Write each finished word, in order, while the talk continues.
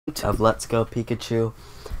Of Let's Go Pikachu.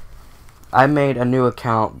 I made a new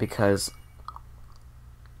account because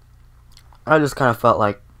I just kind of felt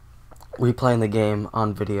like replaying the game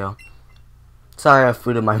on video. Sorry, I have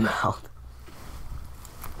food in my mouth.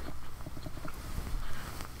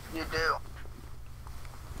 You do.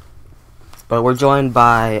 But we're joined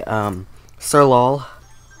by Sir Lol.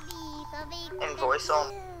 In voice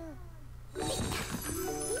only.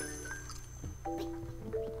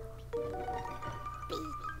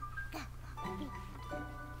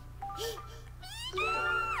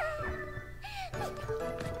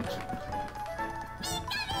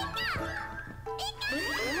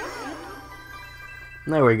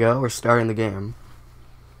 There we go, we're starting the game.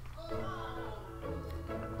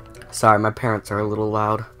 Sorry, my parents are a little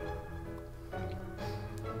loud.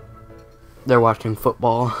 They're watching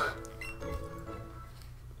football.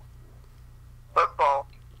 Football.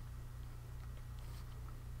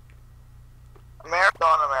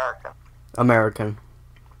 American. American.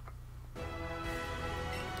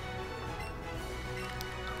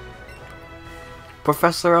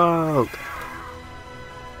 Professor Oak!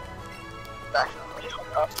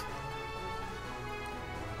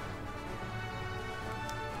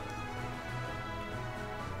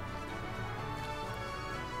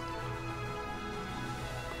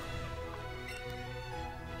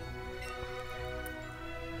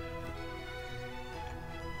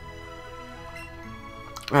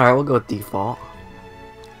 Alright, we'll go with default.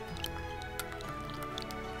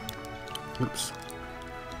 Oops.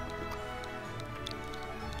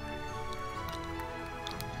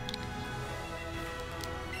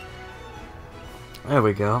 There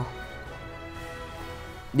we go.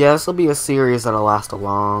 Yeah, this will be a series that'll last a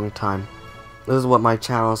long time. This is what my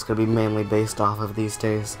channel is going to be mainly based off of these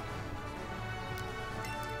days.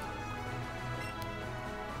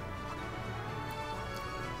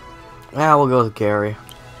 Yeah, we'll go with Gary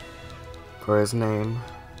for his name.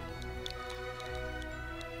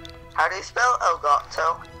 How do you spell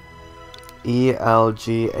Elgato?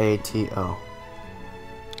 E-L-G-A-T-O.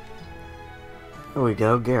 There we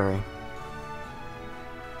go, Gary.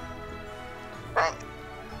 Thank you.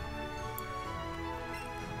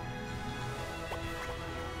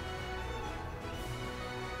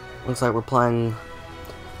 Looks like we're playing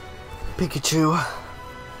Pikachu.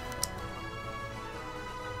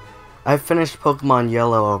 I finished Pokemon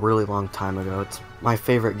Yellow a really long time ago. It's my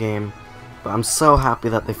favorite game, but I'm so happy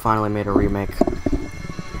that they finally made a remake.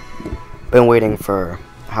 Been waiting for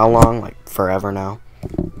how long? Like forever now.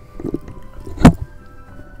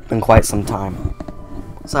 Been quite some time.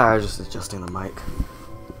 Sorry, I was just adjusting the mic.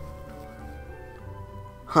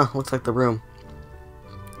 Huh, looks like the room.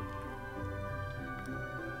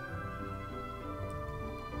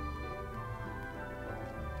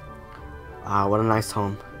 Ah, what a nice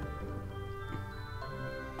home.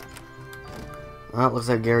 Well, it looks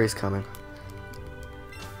like Gary's coming.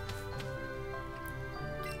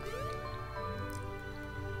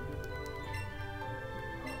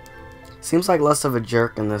 Seems like less of a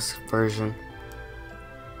jerk in this version.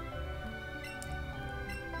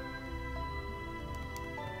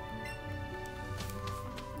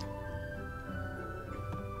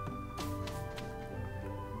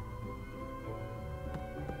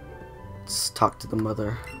 Let's talk to the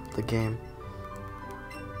mother of the game.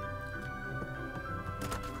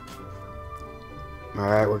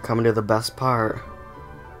 Alright, we're coming to the best part.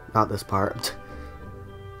 Not this part.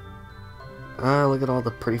 Look at all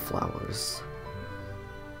the pretty flowers.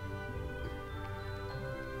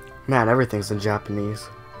 Man, everything's in Japanese.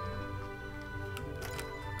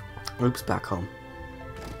 Oops, back home.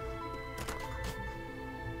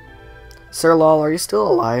 Sir Lol, are you still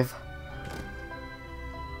alive?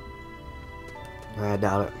 I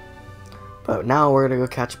doubt it. But now we're gonna go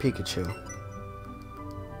catch Pikachu.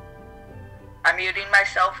 I'm muting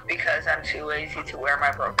myself because I'm too lazy to wear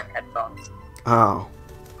my broken headphones. Oh.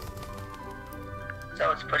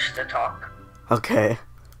 So it's push to talk. Okay.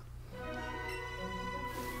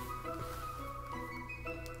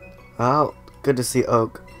 Oh, good to see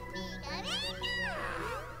Oak.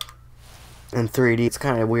 In 3D, it's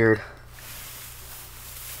kind of weird.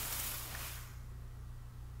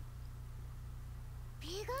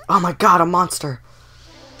 Oh my god, a monster!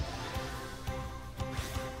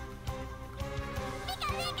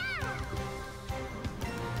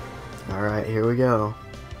 Alright, here we go.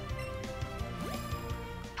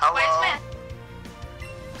 Hello.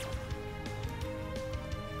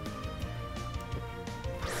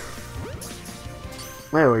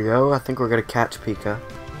 There we go. I think we're gonna catch Pika.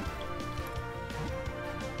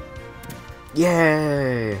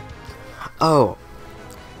 Yay! Oh,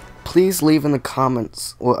 please leave in the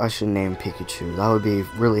comments what I should name Pikachu. That would be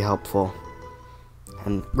really helpful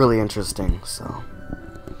and really interesting. So,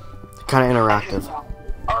 kind of interactive.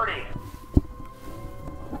 Party.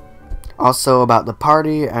 Also about the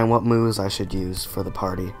party and what moves I should use for the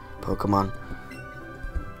party Pokemon.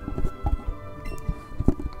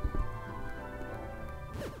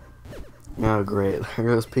 Oh great, there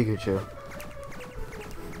goes Pikachu.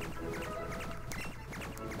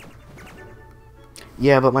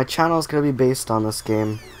 Yeah, but my channel is going to be based on this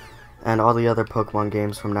game and all the other Pokemon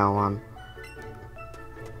games from now on.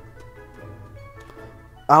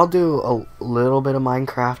 I'll do a little bit of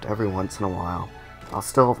Minecraft every once in a while. I'll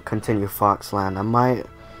still continue Foxland. I might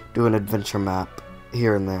do an adventure map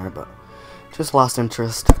here and there, but just lost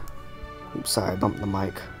interest. Oops, sorry, I bumped the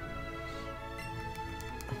mic.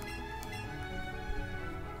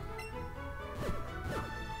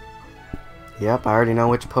 Yep, I already know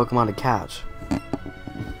which Pokemon to catch.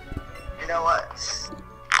 You know what?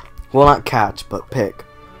 Well, not catch, but pick.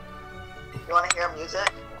 You want to hear music?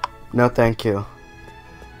 No, thank you.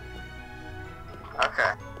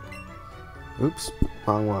 Okay. Oops,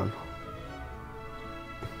 wrong one.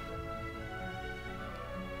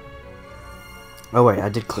 Oh wait, I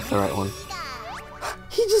did click the right one.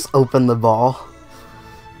 He just opened the ball.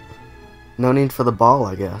 No need for the ball,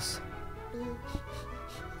 I guess.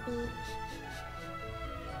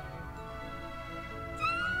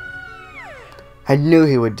 I knew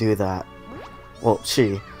he would do that. Well,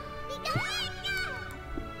 she.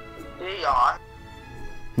 Do you yawn?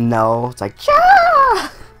 No, it's like, yeah!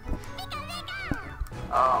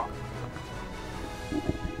 Oh.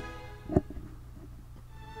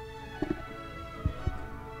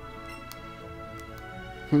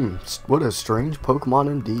 What a strange Pokemon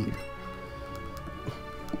indeed.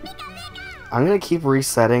 I'm gonna keep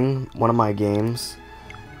resetting one of my games.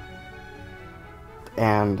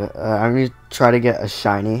 And I'm gonna try to get a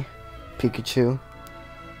shiny Pikachu.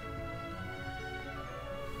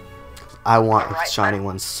 I want a shiny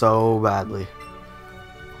one so badly.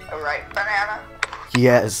 Alright, banana.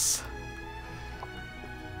 Yes.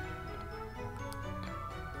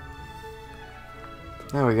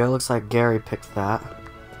 There we go. Looks like Gary picked that.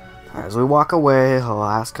 Alright, as we walk away, he'll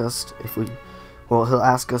ask us if we... Well, he'll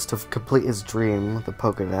ask us to complete his dream, the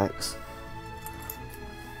Pokedex.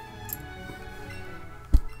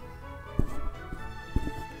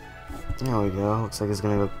 There we go. Looks like he's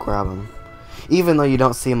gonna go grab him. Even though you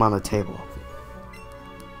don't see him on the table.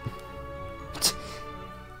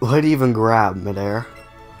 What'd he even grab midair?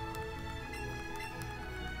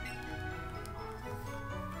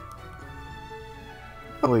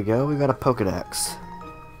 There we go. We got a Pokedex.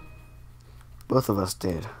 Both of us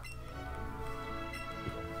did.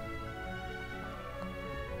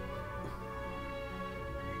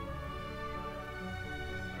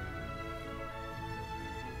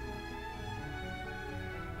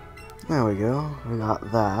 There we go. We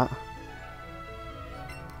got that.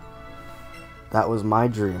 That was my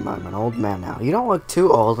dream. I'm an old man now. You don't look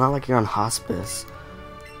too old. Not like you're on hospice.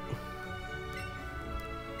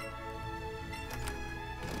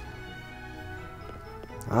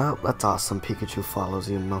 Oh, that's awesome. Pikachu follows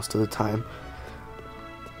you most of the time.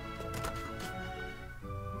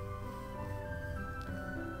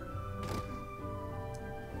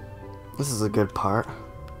 This is a good part.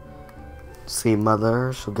 See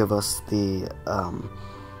Mother, she'll give us the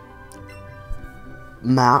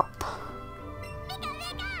map.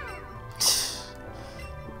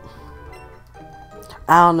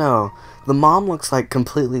 I don't know. The mom looks like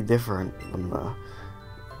completely different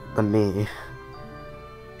than me.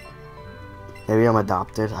 Maybe I'm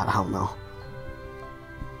adopted. I don't know.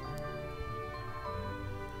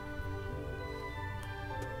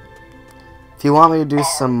 If you want me to do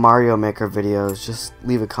some Mario Maker videos, just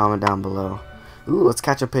leave a comment down below. Ooh, let's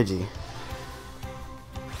catch a Pidgey.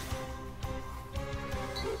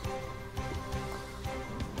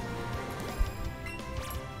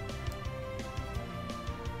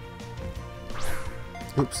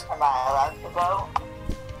 Oops. Am I allowed to vote?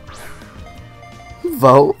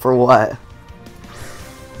 Vote for what?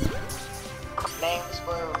 Names,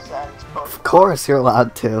 moves, and Pokemon. Of course you're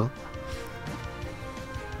allowed to.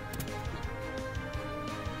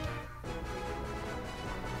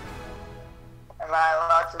 Am I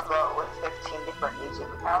allowed to vote with 15 different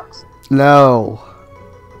YouTube accounts? No.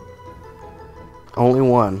 Only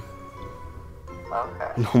one.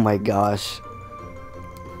 Okay. Oh my gosh.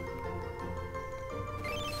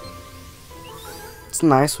 It's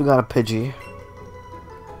nice, we got a Pidgey.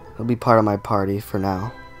 He'll be part of my party for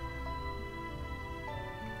now.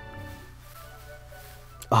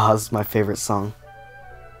 Oh, this is my favorite song.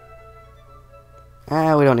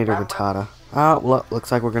 We don't need a Rattata. Oh,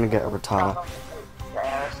 looks like we're gonna get a Rattata.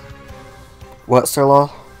 What, Sir Lol?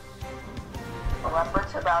 Remember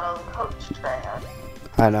to battle the coach trainer.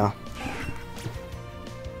 I know.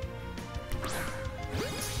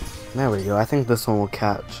 There we go. I think this one will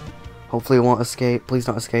catch. Hopefully it won't escape. Please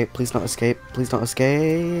don't escape. Please don't escape. Please don't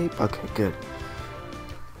escape. Okay, good.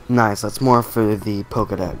 Nice. That's more for the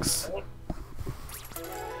Pokedex.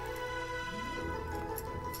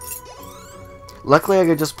 Luckily, I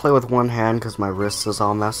could just play with one hand because my wrist is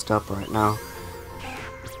all messed up right now.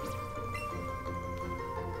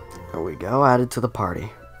 There we go. Added to the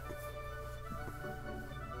party.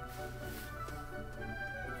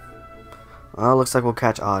 Well, looks like we'll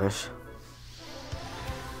catch Oddish.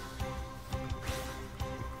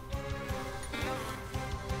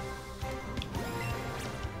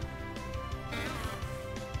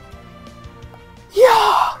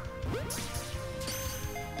 Yeah!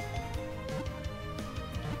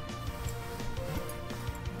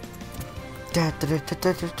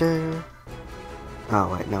 Oh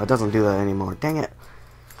wait, no, it doesn't do that anymore. Dang it.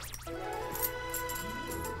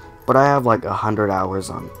 But I have like 100 hours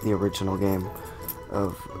on the original game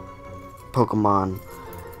of Pokemon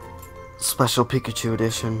Special Pikachu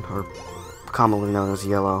Edition, or commonly known as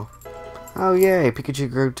Yellow. Oh yay, Pikachu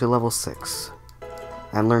grew to level 6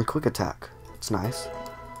 and learned Quick Attack. It's nice.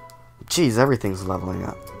 Jeez, everything's leveling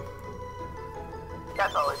up.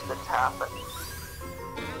 That's always good to happen.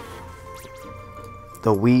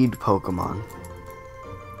 The weed Pokemon.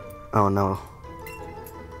 Oh no.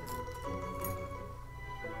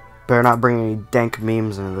 Better not bring any dank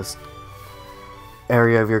memes into this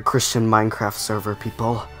area of your Christian Minecraft server,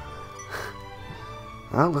 people.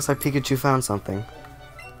 Well, looks like Pikachu found something.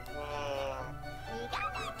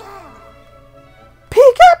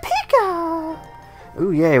 Pika!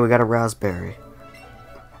 Ooh, yay, we got a raspberry.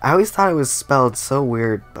 I always thought it was spelled so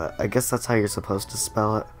weird, but I guess that's how you're supposed to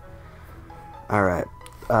spell it. Alright,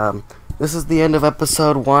 this is the end of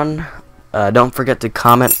episode 1. Don't forget to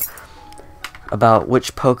comment about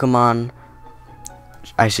which Pokemon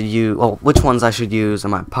I should use, well, which ones I should use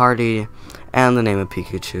in my party, and the name of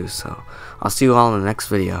Pikachu. So, I'll see you all in the next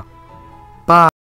video. Bye!